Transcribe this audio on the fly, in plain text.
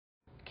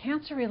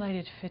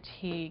Cancer-related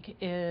fatigue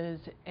is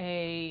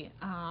a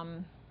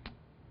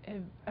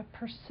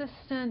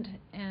persistent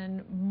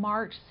and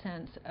marked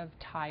sense of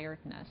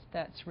tiredness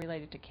that's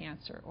related to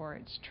cancer or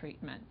its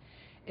treatment.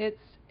 It's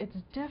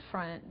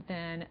different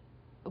than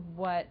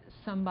what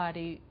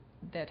somebody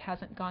that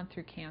hasn't gone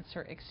through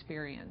cancer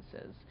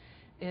experiences.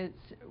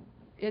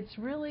 It's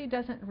really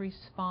doesn't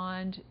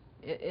respond.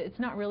 It's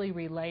not really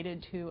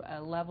related to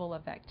a level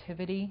of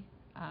activity.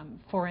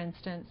 For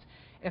instance,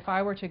 if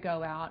I were to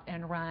go out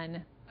and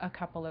run a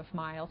couple of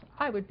miles,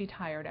 I would be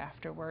tired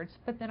afterwards,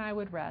 but then I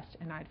would rest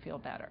and I'd feel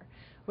better.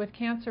 With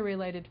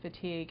cancer-related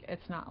fatigue,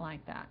 it's not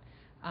like that.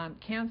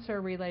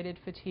 Cancer-related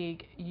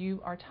fatigue, you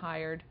are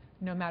tired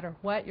no matter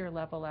what your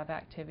level of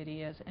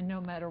activity is and no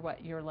matter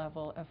what your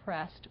level of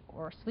rest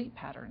or sleep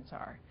patterns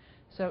are.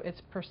 So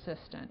it's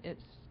persistent,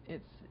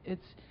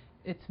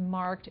 it's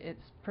marked,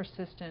 it's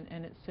persistent,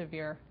 and it's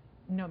severe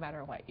no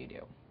matter what you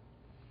do.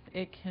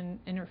 It can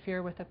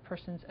interfere with a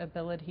person's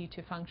ability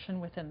to function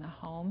within the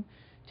home,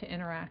 to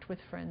interact with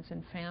friends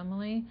and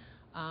family,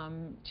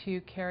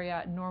 to carry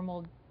out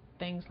normal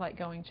things like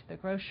going to the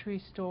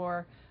grocery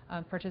store,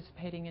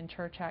 participating in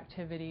church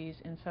activities,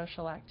 in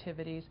social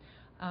activities.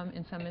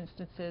 In some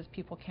instances,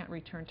 people can't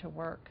return to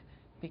work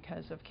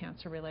because of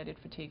cancer-related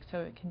fatigue, so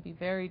it can be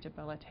very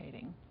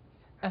debilitating.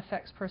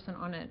 Affects person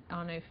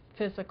on a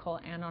physical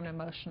and on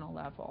emotional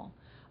level.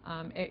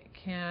 It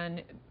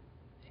can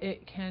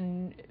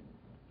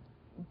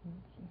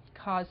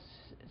cause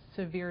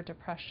severe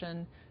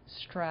depression,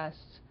 stress,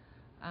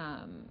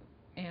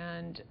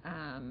 and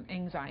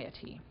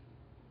anxiety.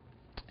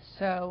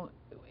 So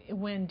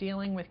when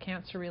dealing with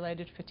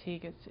cancer-related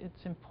fatigue,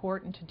 it's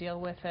important to deal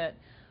with it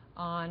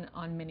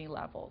on many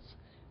levels,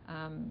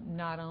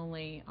 not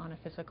only on a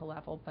physical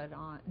level, but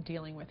on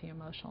dealing with the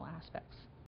emotional aspects.